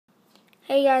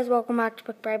Hey guys, welcome back to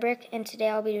Brick by Brick, and today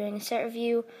I'll be doing a set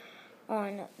review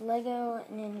on Lego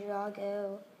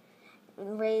Ninjago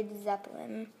Raid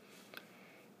Zeppelin.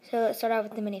 So let's start out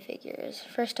with the minifigures.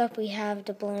 First up we have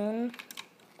the balloon,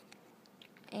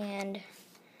 and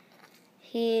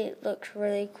he looks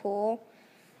really cool.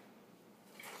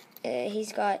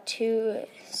 He's got two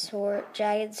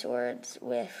jagged swords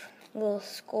with a little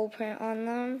skull print on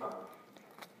them.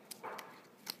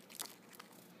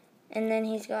 And then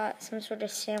he's got some sort of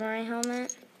samurai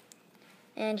helmet,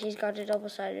 and he's got a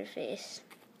double-sided face.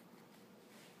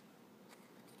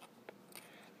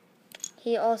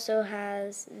 He also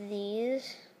has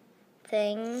these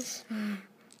things.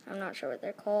 I'm not sure what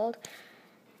they're called.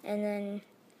 And then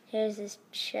here's his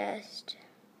chest.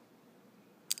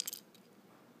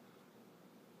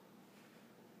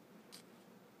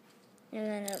 And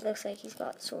then it looks like he's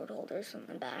got sword holders on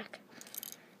the back.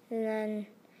 And then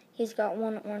he's got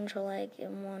one orange leg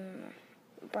and one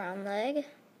brown leg.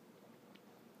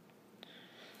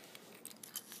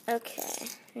 Okay,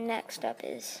 next up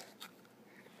is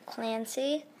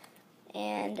Clancy,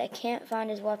 and I can't find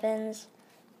his weapons,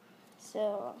 so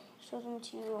I'll show them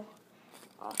to you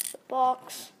off the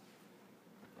box.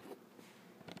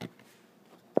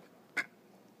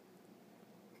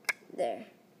 There,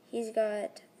 he's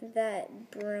got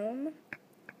that broom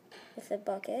with a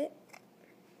bucket.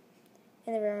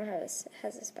 And the broom has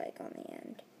a spike on the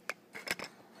end.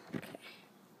 Okay.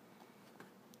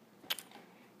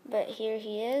 But here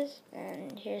he is,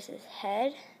 and here's his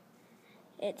head.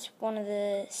 It's one of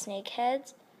the snake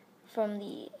heads from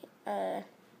the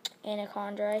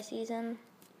Anaconda season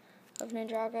of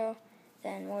Ninjago.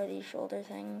 Then more of these shoulder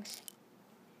things.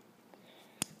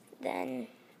 Then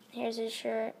here's his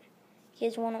shirt. He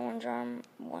has one orange arm,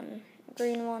 one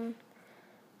green one.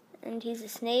 And he's a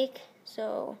snake,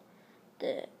 so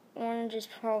the orange is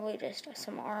probably just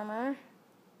some armor.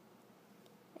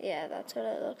 Yeah, that's what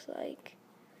it looks like.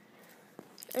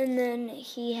 And then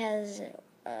he has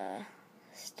a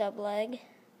stub leg.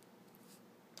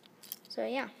 So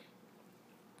yeah.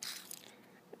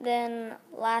 Then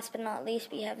last but not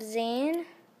least we have Zane.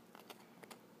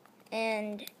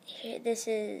 And this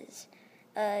is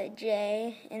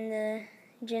Jay in the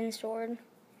Jin sword.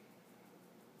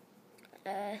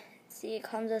 See, it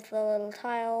comes with a little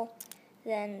tile,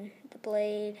 then the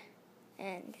blade,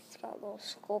 and it's got a little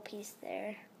skull piece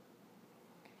there.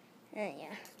 And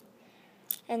yeah.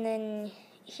 And then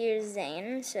here's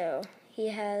Zane, so he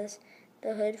has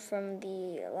the hood from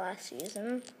the last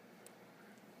season,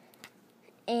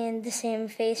 and the same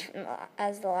face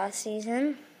as the last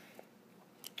season.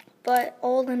 But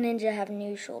all the ninja have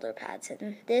new shoulder pads,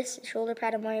 and this shoulder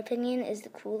pad, in my opinion, is the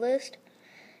coolest.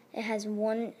 It has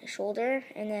one shoulder,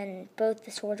 and then both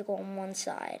the swords go on one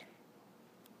side.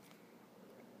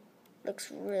 Looks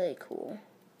really cool.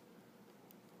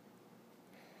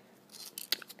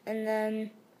 And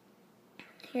then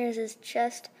here's his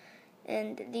chest,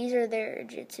 and these are their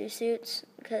Jitsu suits,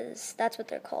 because that's what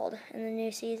they're called in the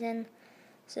new season.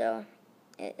 So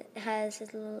it has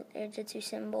his little Jitsu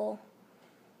symbol.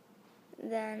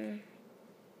 Then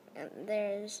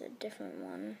there's a different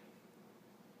one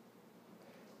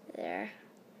there.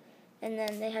 And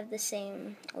then they have the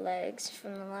same legs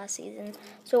from the last season.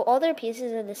 So all their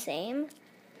pieces are the same,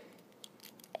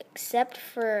 except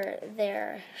for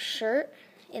their shirt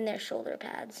and their shoulder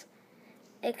pads.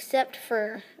 Except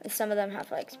for some of them have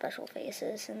like special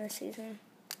faces in this season.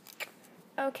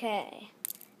 Okay,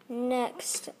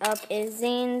 next up is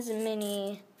Zane's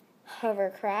mini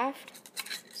hovercraft.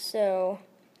 So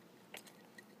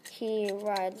he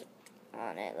rides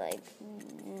on it like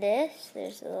this.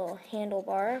 There's a little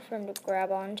handlebar for him to grab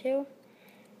onto,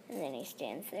 and then he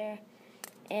stands there.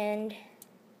 And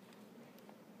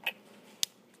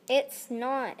it's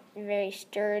not very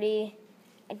sturdy.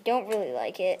 I don't really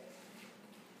like it.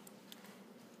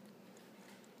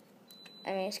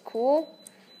 I mean, it's cool,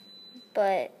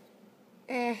 but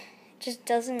it just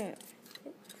doesn't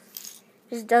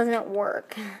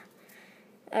work.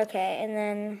 Okay, and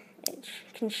then it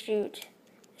can shoot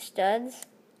studs.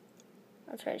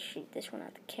 I'll try to shoot this one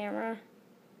at the camera.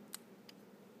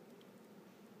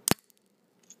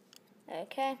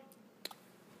 Okay.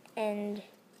 And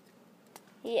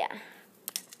yeah.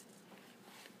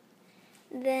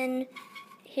 Then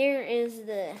here is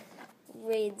the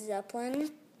Raid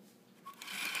Zeppelin.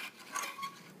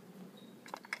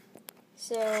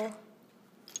 So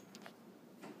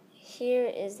here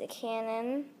is the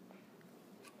cannon.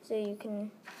 So you can,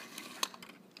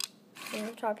 from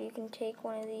the top, you can take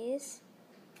one of these,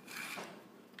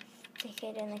 stick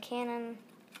it in the cannon,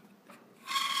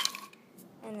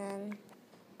 and then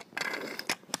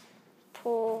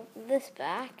pull this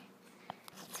back.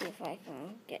 Let's see if I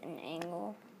can get an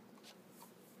angle.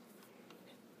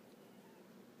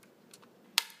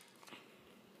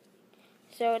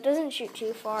 So it doesn't shoot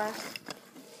too far,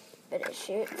 but it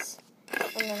shoots.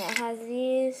 And then it has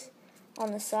these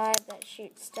on the side that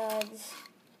shoot studs.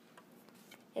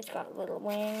 It's got a little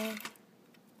wing.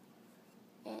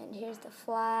 And here's the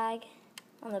flag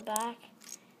on the back.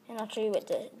 And I'll show you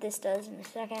what this does in a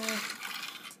second.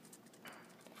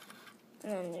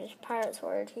 And then there's pirate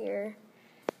sword here.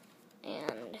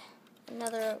 And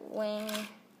another wing.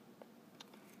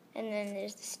 And then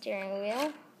there's the steering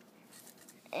wheel.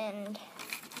 And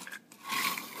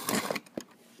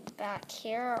back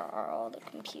here are all the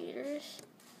computers.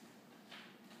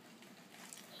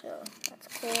 So that's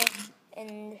cool.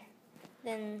 And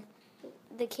then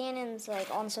the cannon's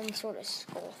like on some sort of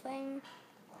skull thing.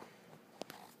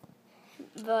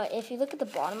 But if you look at the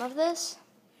bottom of this,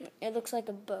 it looks like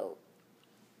a boat.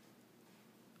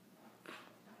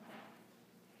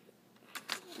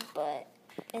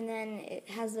 And then it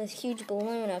has this huge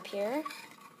balloon up here.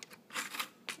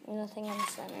 Nothing in the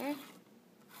center.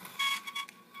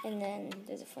 And then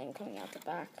there's a flame coming out the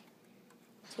back.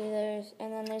 So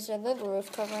and then there's a little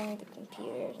roof covering the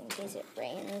computers in case it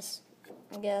rains,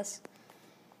 I guess.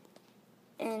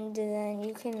 And then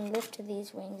you can lift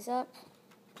these wings up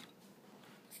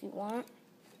if you want.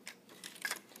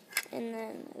 And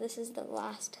then this is the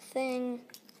last thing.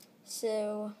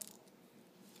 So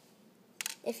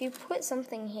if you put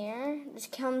something here, this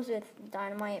comes with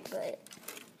dynamite, but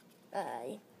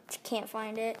you can't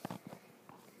find it.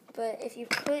 But if you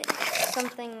put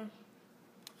something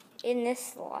in this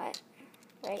slot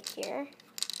right here,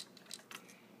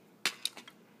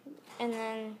 and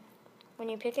then when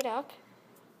you pick it up,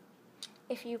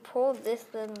 if you pull this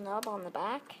little nub on the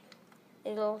back,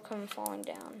 it'll come falling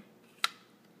down.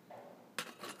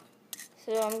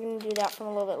 So I'm going to do that from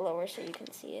a little bit lower so you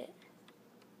can see it.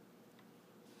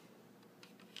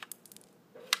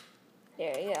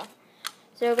 There you go.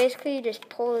 So basically you just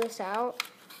pull this out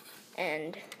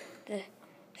and the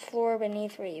floor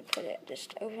beneath where you put it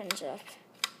just opens up.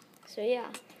 So yeah,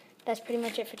 that's pretty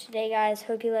much it for today, guys.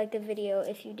 Hope you liked the video.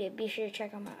 If you did, be sure to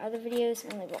check out my other videos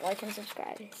and leave a like and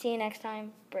subscribe. See you next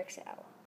time. Bricks out.